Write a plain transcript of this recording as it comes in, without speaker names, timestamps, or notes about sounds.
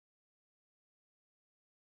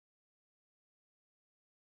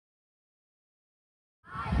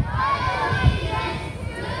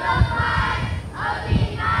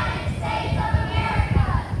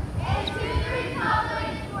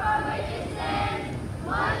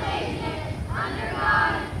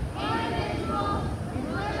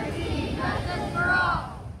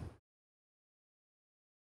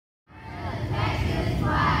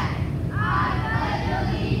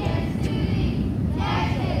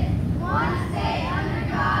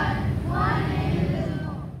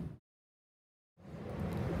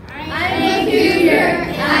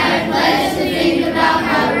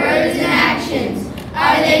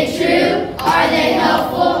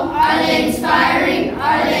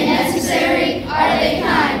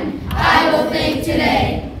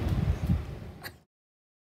today.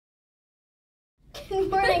 Good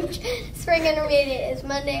morning, Spring Intermediate. It's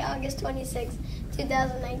Monday, August 26,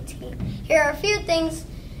 2019. Here are a few things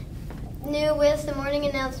new with the morning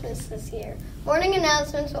announcements this year. Morning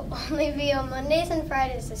announcements will only be on Mondays and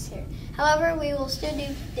Fridays this year. However, we will still do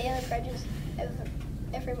daily pledges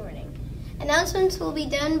every morning. Announcements will be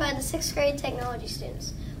done by the 6th grade technology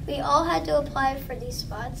students. We all had to apply for these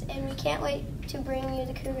spots, and we can't wait to bring you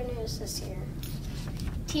the Cougar News this year.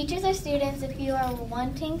 Teachers or students, if you are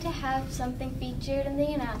wanting to have something featured in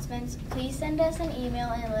the announcements, please send us an email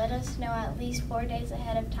and let us know at least 4 days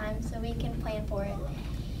ahead of time so we can plan for it.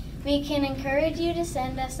 We can encourage you to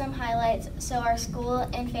send us some highlights so our school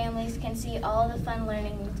and families can see all the fun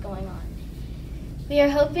learning that's going on. We are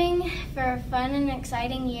hoping for a fun and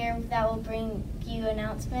exciting year that will bring you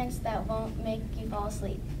announcements that won't make you fall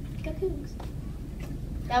asleep. Go Cougs!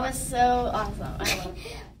 That was so awesome. I love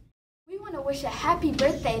it. We want to wish a happy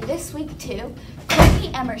birthday this week to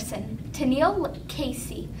Courtney Emerson, Tennille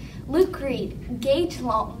Casey, Luke Reed, Gage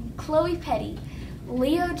Long, Chloe Petty,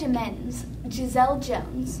 Leo Jimenez, Giselle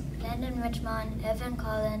Jones, Landon Richmond, Evan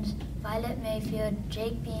Collins, Violet Mayfield,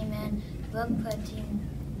 Jake Beeman, Brooke Puttin,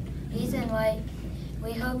 Ethan White.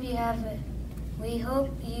 We hope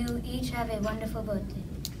you each have a wonderful birthday.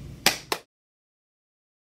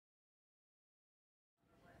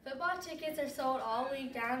 Football tickets are sold all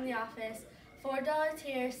week down in the office. $4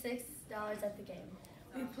 here, $6 at the game.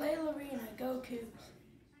 We play Lorena. Go Cougs.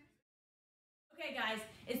 Okay guys,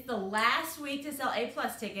 it's the last week to sell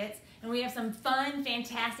A-plus tickets, and we have some fun,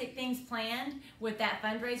 fantastic things planned with that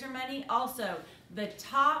fundraiser money. Also, the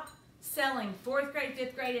top selling 4th grade,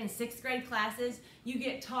 5th grade, and 6th grade classes, you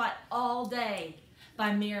get taught all day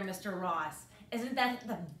by me or Mr. Ross. Isn't that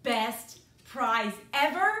the best prize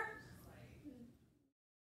ever?